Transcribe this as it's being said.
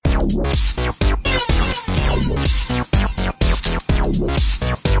Hello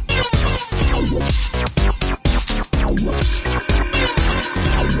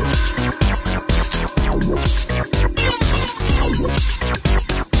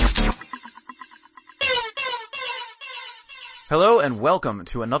and welcome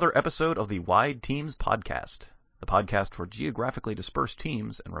to another episode of the Wide Teams Podcast, the podcast for geographically dispersed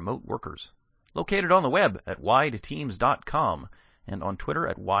teams and remote workers. Located on the web at wideteams.com and on Twitter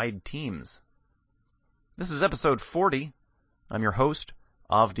at wideteams. This is episode 40. I'm your host,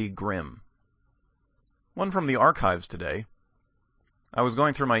 Avdi Grimm. One from the archives today. I was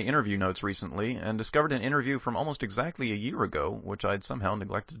going through my interview notes recently and discovered an interview from almost exactly a year ago, which I'd somehow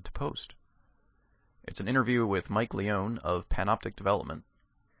neglected to post. It's an interview with Mike Leone of Panoptic Development,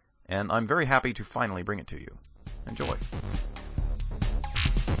 and I'm very happy to finally bring it to you. Enjoy.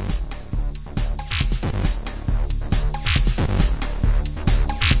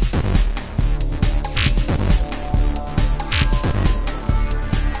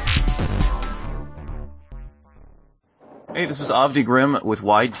 Hey, this is Avdi Grimm with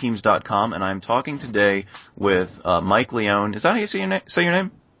WideTeams.com, and I'm talking today with Mike Leone. Is that how you say your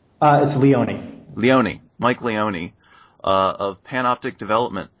name? It's Leone. Mike Leone, of Panoptic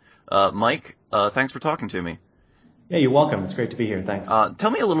Development. Mike, thanks for talking to me. Yeah, you're welcome. It's great to be here. Thanks.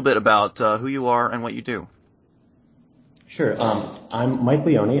 Tell me a little bit about who you are and what you do. Sure. I'm Mike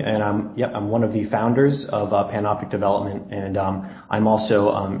Leone, and I'm one of the founders of Panoptic Development, and I'm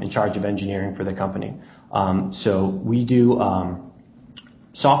also in charge of engineering for the company. So we do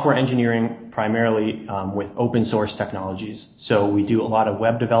software engineering primarily with open source technologies. So we do a lot of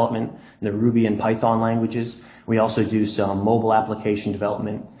web development in the Ruby and Python languages. We also do some mobile application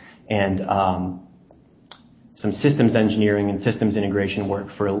development and some systems engineering and systems integration work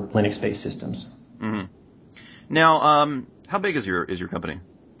for Linux-based systems. Mm-hmm. Now, how big is your company?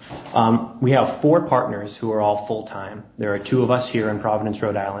 We have 4 partners who are all full-time. There are 2 of us here in Providence,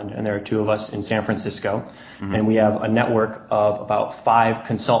 Rhode Island, and there are 2 of us in San Francisco. Mm-hmm. And we have a network of about 5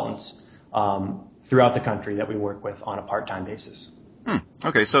 consultants throughout the country that we work with on a part-time basis.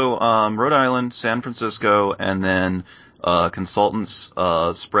 Okay, so Rhode Island, San Francisco, and then consultants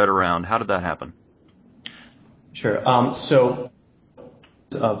spread around. How did that happen? Sure. So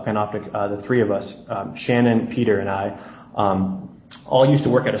Panoptic, the 3 of us, Shannon, Peter, and I, all used to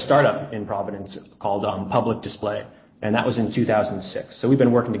work at a startup in Providence called Public Display, and that was in 2006. So we've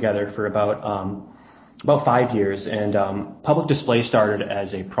been working together for about 5 years, and Public Display started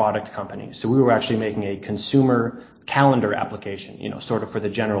as a product company. So we were actually making a consumer calendar application, sort of for the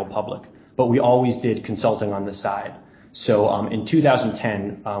general public, but we always did consulting on the side. So in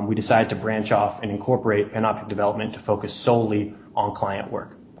 2010, we decided to branch off and incorporate Panoptic Development to focus solely on client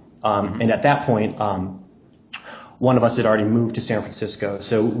work. And at that point, one of us had already moved to San Francisco,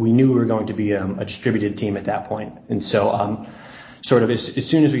 so we knew we were going to be a distributed team at that point. And so sort of as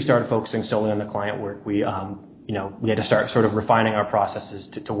soon as we started focusing solely on the client work, we had to start sort of refining our processes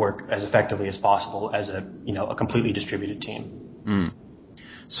to work as effectively as possible as a completely distributed team.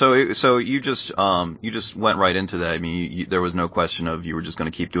 So you just went right into that. I mean, there was no question of you were just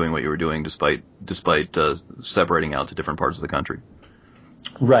going to keep doing what you were doing despite separating out to different parts of the country.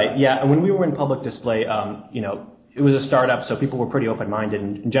 Right. Yeah. And when we were in Public Display, it was a startup, so people were pretty open-minded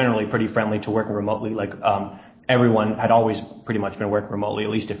and generally pretty friendly to working remotely. Like everyone had always pretty much been working remotely at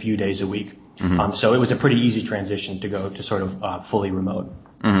least a few days a week. Mm-hmm. So it was a pretty easy transition to go to sort of fully remote.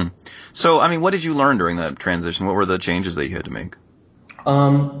 Mm-hmm. So, I mean, what did you learn during that transition? What were the changes that you had to make?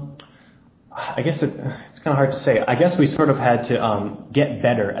 I guess it's kind of hard to say. I guess we sort of had to get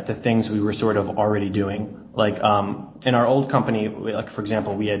better at the things we were sort of already doing. Like in our old company, like for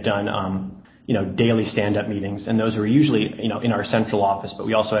example, we had done daily stand-up meetings, and those were usually in our central office, but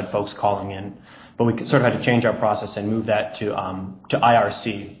we also had folks calling in. But we sort of had to change our process and move that to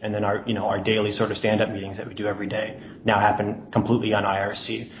IRC, and then our daily sort of stand-up meetings that we do every day now happen completely on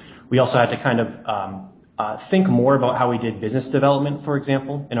IRC. We also had to kind of think more about how we did business development. For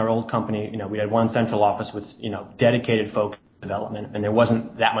example, in our old company, we had one central office with dedicated focus development, and there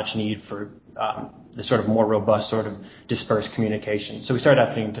wasn't that much need for the sort of more robust sort of dispersed communication. So we started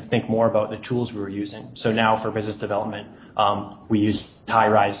having to think more about the tools we were using. So now for business development, we use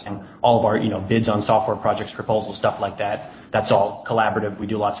HighRise and all of our bids on software projects, proposals, stuff like that. That's all collaborative. We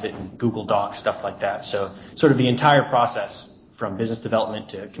do lots of it in Google Docs, stuff like that. So sort of the entire process from business development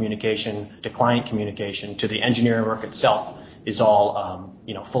to communication to client communication to the engineering work itself is all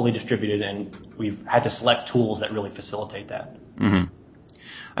fully distributed, and we've had to select tools that really facilitate that. Mm-hmm.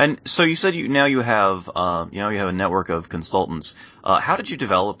 And so you said you have a network of consultants. How did you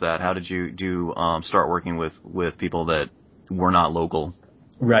develop that? How did you start working with people that were not local?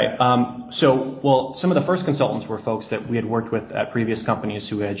 Right. Well, some of the first consultants were folks that we had worked with at previous companies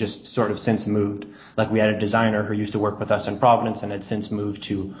who had just sort of since moved. Like we had a designer who used to work with us in Providence and had since moved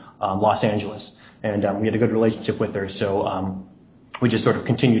to Los Angeles, and we had a good relationship with her. So we just sort of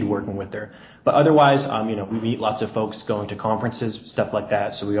continued working with her. But otherwise, we meet lots of folks going to conferences, stuff like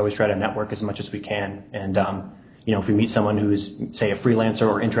that. So we always try to network as much as we can. And if we meet someone who's, say, a freelancer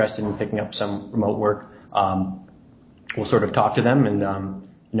or interested in picking up some remote work, we'll sort of talk to them and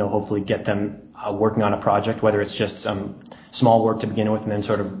hopefully get them working on a project, whether it's just some small work to begin with and then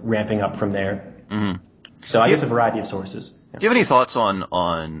sort of ramping up from there. Mm-hmm. So I guess a variety of sources. Yeah. Do you have any thoughts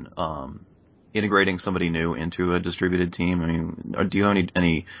on integrating somebody new into a distributed team? I mean, do you have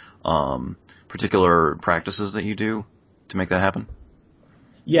any particular practices that you do to make that happen?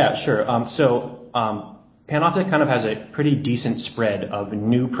 Yeah, sure. Panoptic kind of has a pretty decent spread of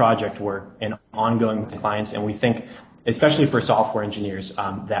new project work and ongoing with clients, and we think, especially for software engineers,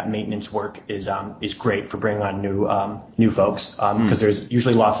 that maintenance work is great for bringing on new folks because there's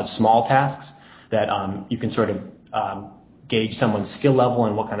usually lots of small tasks that you can sort of gauge someone's skill level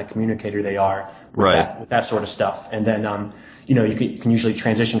and what kind of communicator they are with that sort of stuff, and then you can usually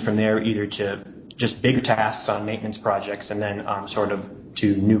transition from there either to just bigger tasks on maintenance projects and then sort of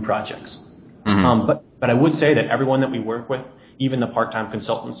to new projects. Mm-hmm. But I would say that everyone that we work with, even the part-time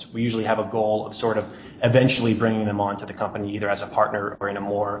consultants, we usually have a goal of sort of eventually bringing them onto the company either as a partner or in a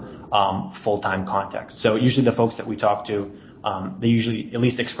more full-time context. So usually the folks that we talk to, they usually at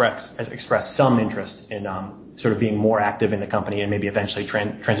least express some interest in sort of being more active in the company and maybe eventually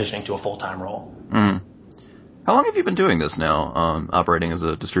transitioning to a full-time role. Mm-hmm. How long have you been doing this now, operating as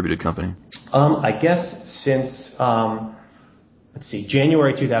a distributed company? I guess since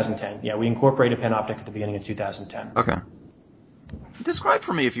January 2010. Yeah, we incorporated Panoptic at the beginning of 2010. Okay. Describe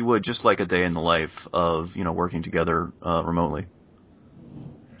for me, if you would, just like a day in the life of, working together remotely.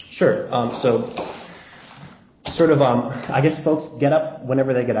 Sure. I guess folks get up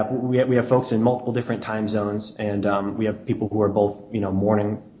whenever they get up. We have folks in multiple different time zones, and we have people who are both,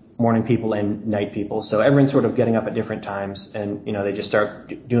 morning people and night people. So everyone's sort of getting up at different times, and, they just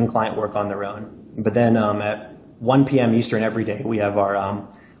start doing client work on their own. But then at 1 p.m. Eastern every day, we have our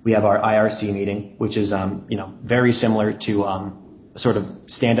IRC meeting, which is, very similar to sort of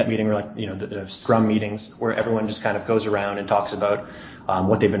stand-up meeting or like, the Scrum meetings where everyone just kind of goes around and talks about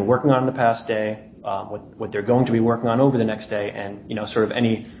what they've been working on in the past day, what they're going to be working on over the next day, and, sort of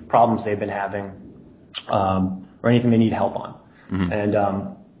any problems they've been having or anything they need help on. Mm-hmm.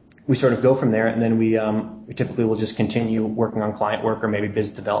 And we sort of go from there, and then we typically will just continue working on client work or maybe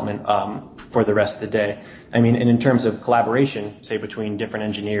business development for the rest of the day. I mean, and in terms of collaboration, say between different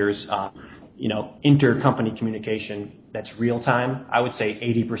engineers, inter-company communication that's real time, I would say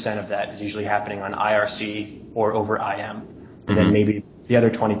 80% of that is usually happening on IRC or over IM. And mm-hmm. then maybe the other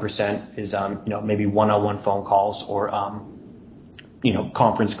 20% is, maybe one-on-one phone calls or,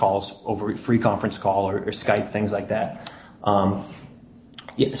 conference calls over free conference call or Skype, things like that.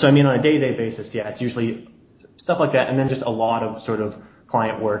 So I mean, on a day-to-day basis, yeah, it's usually stuff like that. And then just a lot of sort of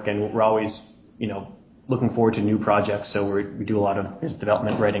client work, and we're always, looking forward to new projects. So we do a lot of business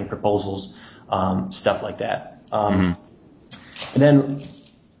development, writing proposals, stuff like that. Mm-hmm. And then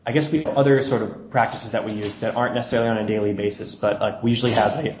I guess we have other sort of practices that we use that aren't necessarily on a daily basis, but like we usually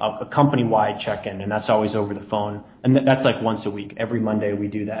have a company-wide check-in, and that's always over the phone. And that's like once a week. Every Monday we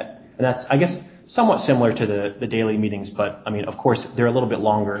do that. And that's, I guess, somewhat similar to the daily meetings, but I mean, of course, they're a little bit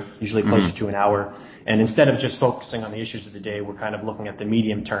longer, usually closer mm-hmm. to an hour. And instead of just focusing on the issues of the day, we're kind of looking at the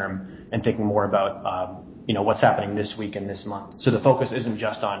medium term and thinking more about, what's happening this week and this month. So the focus isn't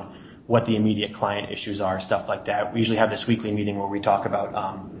just on what the immediate client issues are, stuff like that. We usually have this weekly meeting where we talk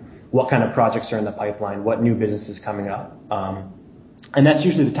about what kind of projects are in the pipeline, what new business is coming up. And that's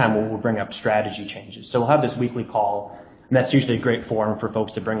usually the time where we'll bring up strategy changes. So we'll have this weekly call, and that's usually a great forum for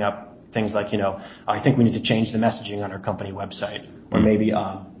folks to bring up things like, I think we need to change the messaging on our company website, or maybe,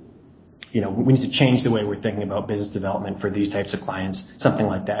 we need to change the way we're thinking about business development for these types of clients, something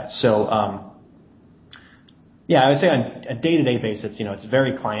like that. So, I would say on a day-to-day basis, it's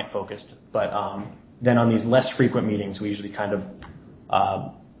very client focused, but then on these less frequent meetings, we usually kind of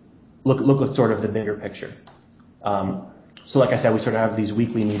look at sort of the bigger picture. So like I said, we sort of have these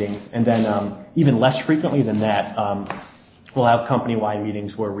weekly meetings, and then even less frequently than that, we'll have company-wide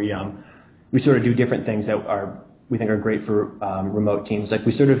meetings where we sort of do different things that we think are great for remote teams. Like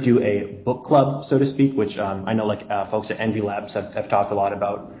we sort of do a book club, so to speak, which I know folks at Envy Labs have talked a lot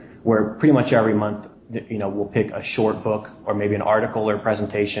about, where pretty much every month, we'll pick a short book or maybe an article or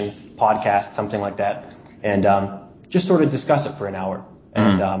presentation, podcast, something like that, and just sort of discuss it for an hour.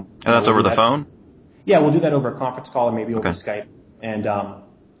 And that's over the phone? Yeah, we'll do that over a conference call or maybe over Skype. And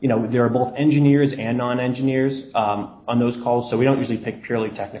there are both engineers and non-engineers on those calls, so we don't usually pick purely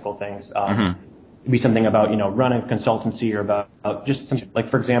technical things. It'd be something about, run a consultancy, or about just something, like,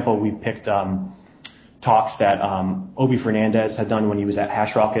 for example, we've picked talks that Obi Fernandez had done when he was at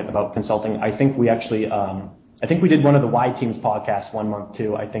HashRocket about consulting. I think we actually, I think we did one of the Y Teams podcasts one month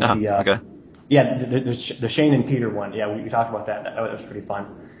too. I think okay. Yeah, the Shane and Peter one. Yeah, we talked about that. That was pretty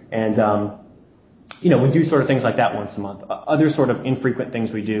fun. And, we do sort of things like that once a month. Other sort of infrequent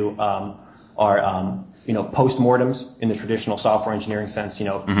things we do are, postmortems in the traditional software engineering sense.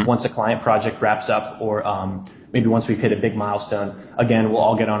 Once a client project wraps up, or maybe once we've hit a big milestone, again, we'll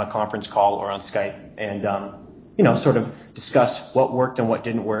all get on a conference call or on Skype and, sort of discuss what worked and what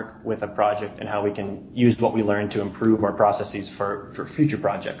didn't work with a project, and how we can use what we learned to improve our processes for future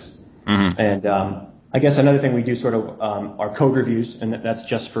projects. And I guess another thing we do sort of are code reviews, and that's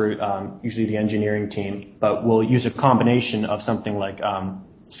just for usually the engineering team, but we'll use a combination of something like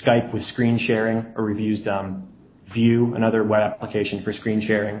Skype with screen sharing, or we've used Vue, another web application for screen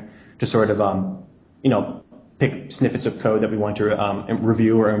sharing, to sort of pick snippets of code that we want to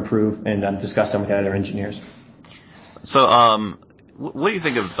review or improve, and discuss them with other engineers. So what do you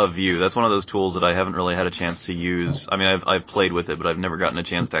think of Vue? That's one of those tools that I haven't really had a chance to use. I mean, I've played with it, but I've never gotten a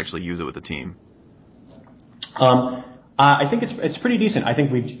chance to actually use it with the team. I think it's pretty decent. I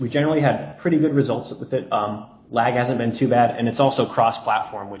think we generally had pretty good results with it. Lag hasn't been too bad, and it's also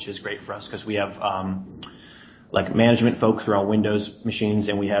cross-platform, which is great for us, because we have like management folks who are on Windows machines,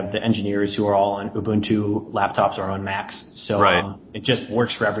 and we have the engineers who are all on Ubuntu laptops or on Macs. So it just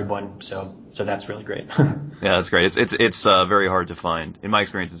works for everyone. So that's really great. Yeah, that's great. It's very hard to find. In my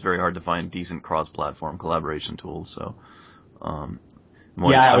experience, it's very hard to find decent cross-platform collaboration tools. So I'm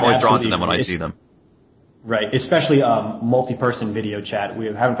always drawn to them when I see them. Right, especially multi-person video chat. We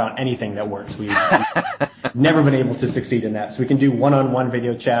haven't found anything that works. We've never been able to succeed in that. So we can do one-on-one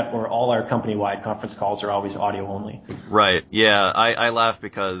video chat, or all our company-wide conference calls are always audio only. Right. Yeah, I laugh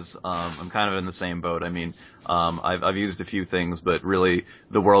because I'm kind of in the same boat. I mean, I've used a few things, but really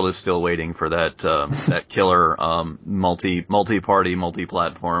the world is still waiting for that killer multi-party,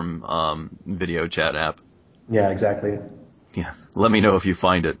 multi-platform video chat app. Yeah, exactly. Yeah. Let me know if you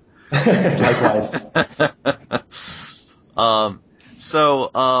find it. Likewise. All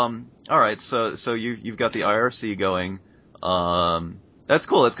right. So you've got the IRC going. That's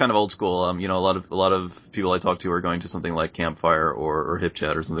cool. That's kind of old school. A lot of people I talk to are going to something like Campfire or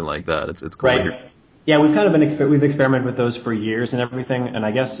HipChat or something like that. It's cool. Right. Yeah, we've kind of we've experimented with those for years and everything. And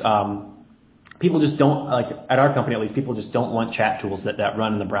I guess, people just don't, like, at our company at least, people just don't want chat tools that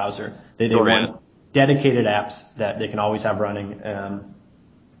run in the browser. They want dedicated apps that they can always have running,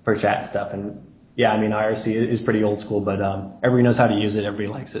 for chat and stuff. And yeah, I mean, IRC is pretty old school, but everybody knows how to use it. Everybody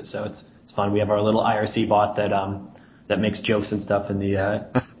likes it, so it's fun. We have our little IRC bot that makes jokes and stuff in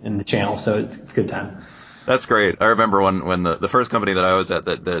the channel, so it's a good time. That's great. I remember when the first company that I was at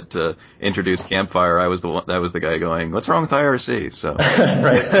that introduced Campfire, I was the guy going, "What's wrong with IRC?" So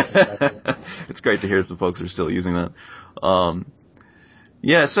Right. It's great to hear some folks are still using that.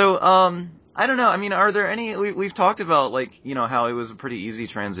 Yeah. So I don't know. I mean, are there any? We've talked about, like, how it was a pretty easy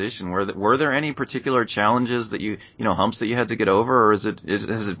transition. Were there any particular challenges that humps that you had to get over, or has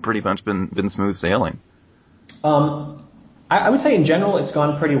it pretty much been smooth sailing? I would say in general it's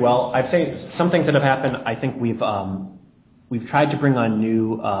gone pretty well. I'd say some things that have happened. I think we've tried to bring on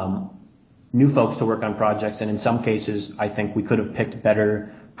new folks to work on projects, and in some cases I think we could have picked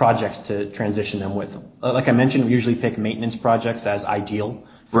better projects to transition them with. Like I mentioned, we usually pick maintenance projects as ideal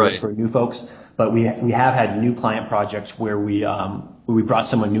for new folks, but we have had new client projects where we brought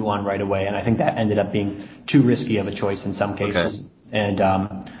someone new on right away, and I think that ended up being too risky of a choice in some cases. Okay.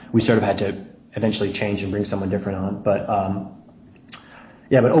 And we sort of had to eventually change and bring someone different on. But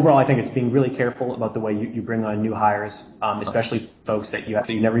but overall I think it's being really careful about the way you bring on new hires, especially folks that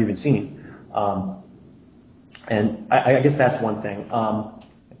you've never even seen. And I guess that's one thing. I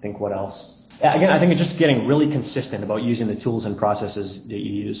think what else? Again, I think it's just getting really consistent about using the tools and processes that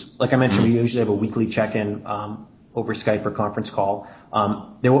you use. Like I mentioned, we usually have a weekly check-in over Skype or conference call.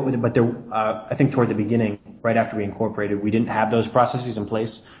 I think toward the beginning, right after we incorporated, we didn't have those processes in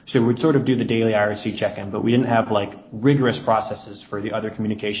place. So we'd sort of do the daily IRC check-in, but we didn't have like rigorous processes for the other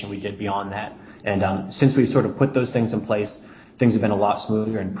communication we did beyond that. And since we've sort of put those things in place, things have been a lot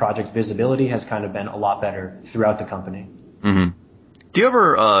smoother, and project visibility has kind of been a lot better throughout the company. Mm-hmm. Do you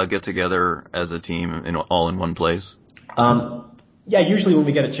ever get together as a team all in one place? Yeah, usually when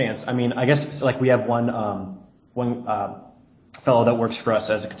we get a chance. I mean, I guess like we have one fellow that works for us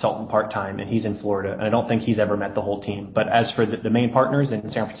as a consultant part-time, and he's in Florida, and I don't think he's ever met the whole team. But as for the main partners in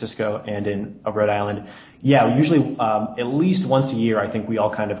San Francisco and in Rhode Island, yeah, usually at least once a year, I think we all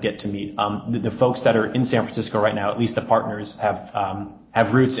kind of get to meet. The folks that are in San Francisco right now, at least the partners,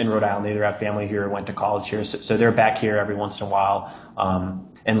 have roots in Rhode Island. They either have family here or went to college here, so they're back here every once in a while.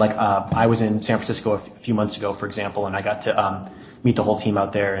 And like I was in San Francisco a few months ago, for example, and I got to meet the whole team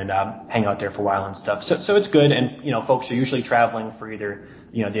out there and hang out there for a while and stuff. So it's good. And, folks are usually traveling for either,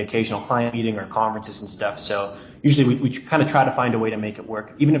 the occasional client meeting or conferences and stuff. So usually we kind of try to find a way to make it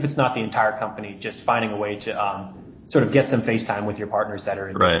work, even if it's not the entire company, just finding a way to sort of get some face time with your partners that are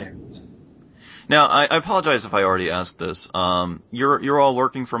in Right. the areas. Now, I apologize if I already asked this. You're all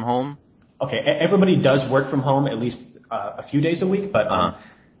working from home? Okay, everybody does work from home at least a few days a week, but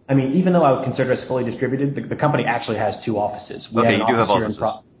I mean, even though I would consider us fully distributed, the company actually has two offices. Okay, you do have offices.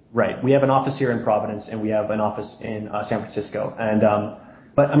 Right. We have an office here in Providence, and we have an office in San Francisco. And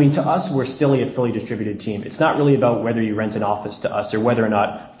but I mean, to us, we're still a fully distributed team. It's not really about whether you rent an office to us or whether or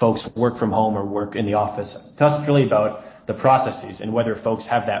not folks work from home or work in the office. To us, it's really about the processes and whether folks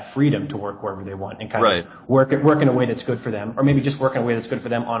have that freedom to work wherever they want and kind of work in a way that's good for them, or maybe just work in a way that's good for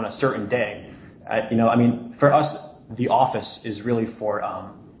them on a certain day. I mean, for us, the office is really for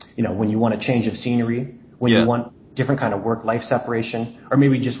when you want a change of scenery, when you want different kind of work-life separation, or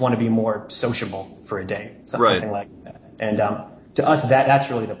maybe just want to be more sociable for a day, something like that. And to us, that's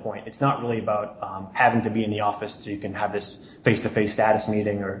really the point. It's not really about having to be in the office so you can have this face-to-face status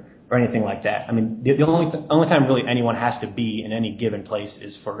meeting or anything like that. I mean, the only time really anyone has to be in any given place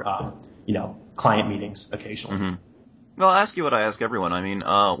is for client meetings occasionally. Mm-hmm. Well, I'll ask you what I ask everyone. I mean,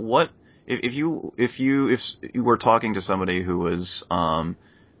 what if you were talking to somebody who was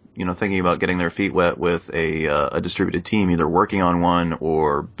thinking about getting their feet wet with a distributed team, either working on one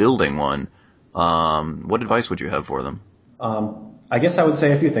or building one, what advice would you have for them? I guess I would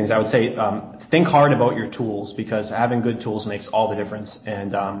say a few things. I would say think hard about your tools, because having good tools makes all the difference.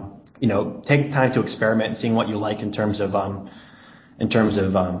 And take time to experiment and seeing what you like in terms of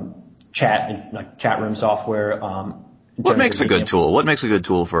chat and like chat room software. What makes a good tool? What makes a good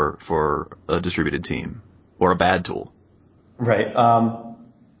tool for a distributed team, or a bad tool? Right.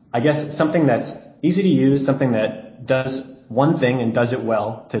 I guess something that's easy to use, something that does one thing and does it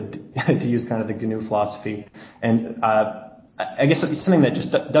well, to use kind of the GNU philosophy. And I guess it's something that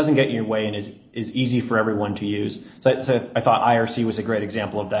just doesn't get in your way and is easy for everyone to use. So I thought IRC was a great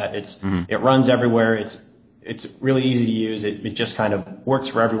example of that. It runs everywhere. It's really easy to use. It just kind of works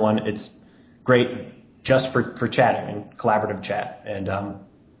for everyone. It's great just for chatting and collaborative chat. And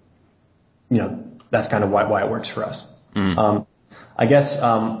that's kind of why it works for us. I guess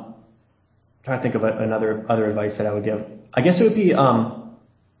trying to think of other advice that I would give. I guess it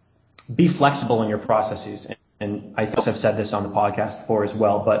would be flexible in your processes. And I think I've said this on the podcast before as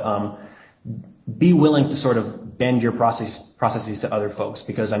well, but be willing to sort of bend your processes to other folks,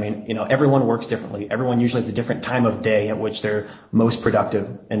 because I mean, everyone works differently. Everyone usually has a different time of day at which they're most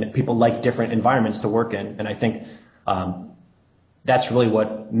productive, and people like different environments to work in. And I think that's really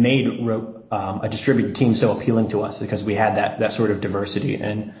what made a distributed team so appealing to us, because we had that sort of diversity,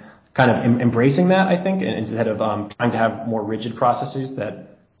 and kind of embracing that, I think, and instead of trying to have more rigid processes that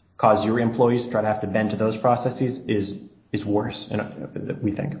cause your employees to try to have to bend to those processes is worse,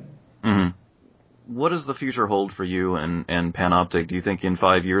 we think. Mm-hmm. What does the future hold for you and Panoptic? Do you think in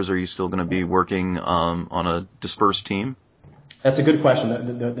 5 years are you still going to be working on a dispersed team? That's a good question.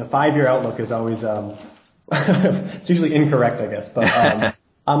 The 5-year outlook is always it's usually incorrect, I guess. But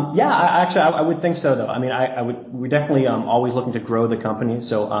I would think so, though. I mean, we're definitely always looking to grow the company.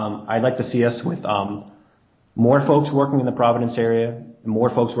 So I'd like to see us with more folks working in the Providence area, more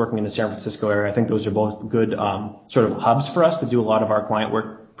folks working in the San Francisco area. I think those are both good sort of hubs for us to do a lot of our client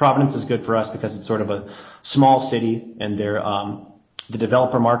work. Providence is good for us because it's sort of a small city, and the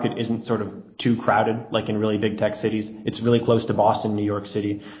developer market isn't sort of too crowded like in really big tech cities. It's really close to Boston, New York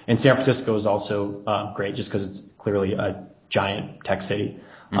City. And San Francisco is also great just because it's clearly a giant tech city.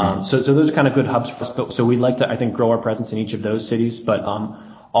 So those are kind of good hubs for us. So we'd like to, I think, grow our presence in each of those cities, but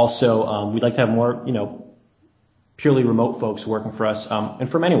also we'd like to have more, purely remote folks working for us, and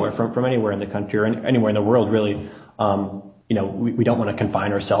from anywhere in the country or anywhere in the world, really. We don't want to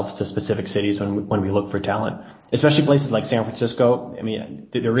confine ourselves to specific cities when we look for talent, especially places like San Francisco. I mean,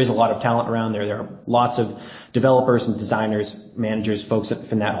 there is a lot of talent around there. There are lots of developers and designers, managers, folks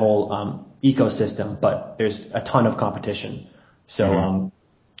in that whole ecosystem, but there's a ton of competition. So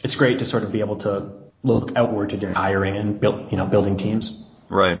it's great to sort of be able to look outward to do hiring and building teams.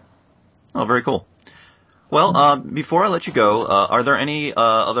 Right. Oh, very cool. Well, before I let you go, are there any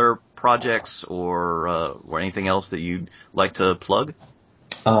other projects or anything else that you'd like to plug?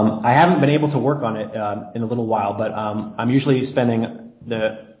 I haven't been able to work on it in a little while, but I'm usually spending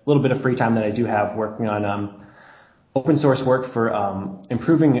the little bit of free time that I do have working on open source work for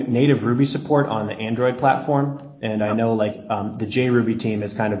improving native Ruby support on the Android platform. And I know like the JRuby team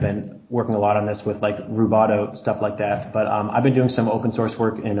has kind of been working a lot on this with like Rubato, stuff like that. But I've been doing some open source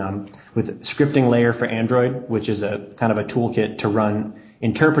work with Scripting Layer for Android, which is a kind of a toolkit to run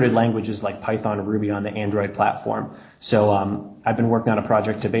interpreted languages like Python or Ruby on the Android platform. So I've been working on a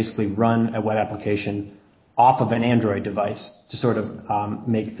project to basically run a web application off of an Android device to sort of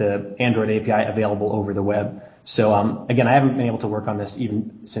make the Android API available over the web. So again, I haven't been able to work on this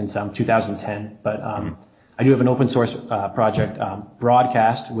even since 2010, but I do have an open source project,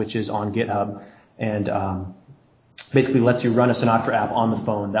 Broadcast, which is on GitHub, and basically lets you run a Sinatra app on the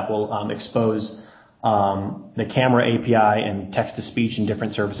phone that will expose the camera API and text-to-speech and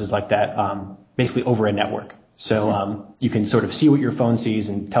different services like that, basically over a network. So you can sort of see what your phone sees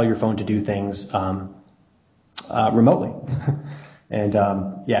and tell your phone to do things remotely. And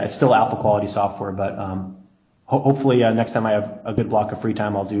yeah, it's still alpha quality software, but hopefully next time I have a good block of free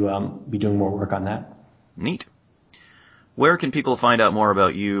time, I'll be doing more work on that. Neat. Where can people find out more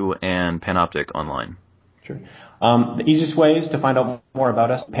about you and Panoptic online? Sure. The easiest way is to find out more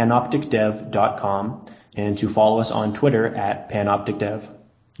about us, panopticdev.com, and to follow us on Twitter at panopticdev.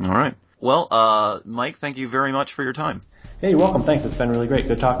 All right. Well, Mike, thank you very much for your time. Hey, you're welcome. Thanks. It's been really great.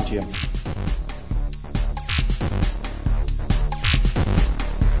 Good talking to you.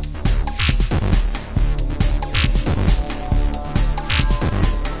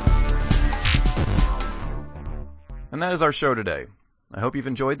 And that is our show today. I hope you've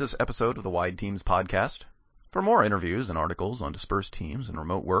enjoyed this episode of the Wide Teams podcast. For more interviews and articles on dispersed teams and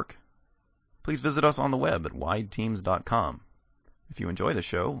remote work, please visit us on the web at wideteams.com. If you enjoy the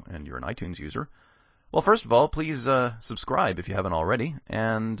show and you're an iTunes user, well, first of all, please subscribe if you haven't already.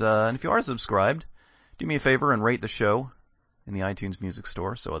 And if you are subscribed, do me a favor and rate the show in the iTunes Music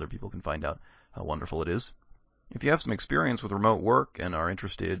Store so other people can find out how wonderful it is. If you have some experience with remote work and are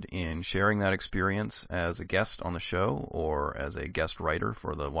interested in sharing that experience as a guest on the show or as a guest writer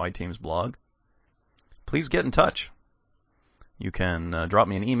for the Wide Teams blog, please get in touch. You can drop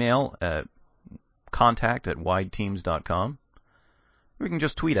me an email at contact@wideteams.com. Or you can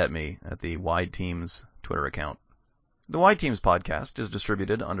just tweet at me at the Wide Teams Twitter account. The Wide Teams podcast is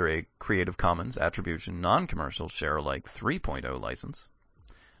distributed under a Creative Commons Attribution Non-Commercial Share-alike 3.0 license.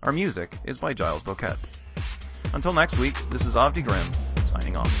 Our music is by Giles Boquet. Until next week, this is Avdi Grimm,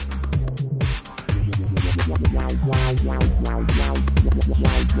 signing off.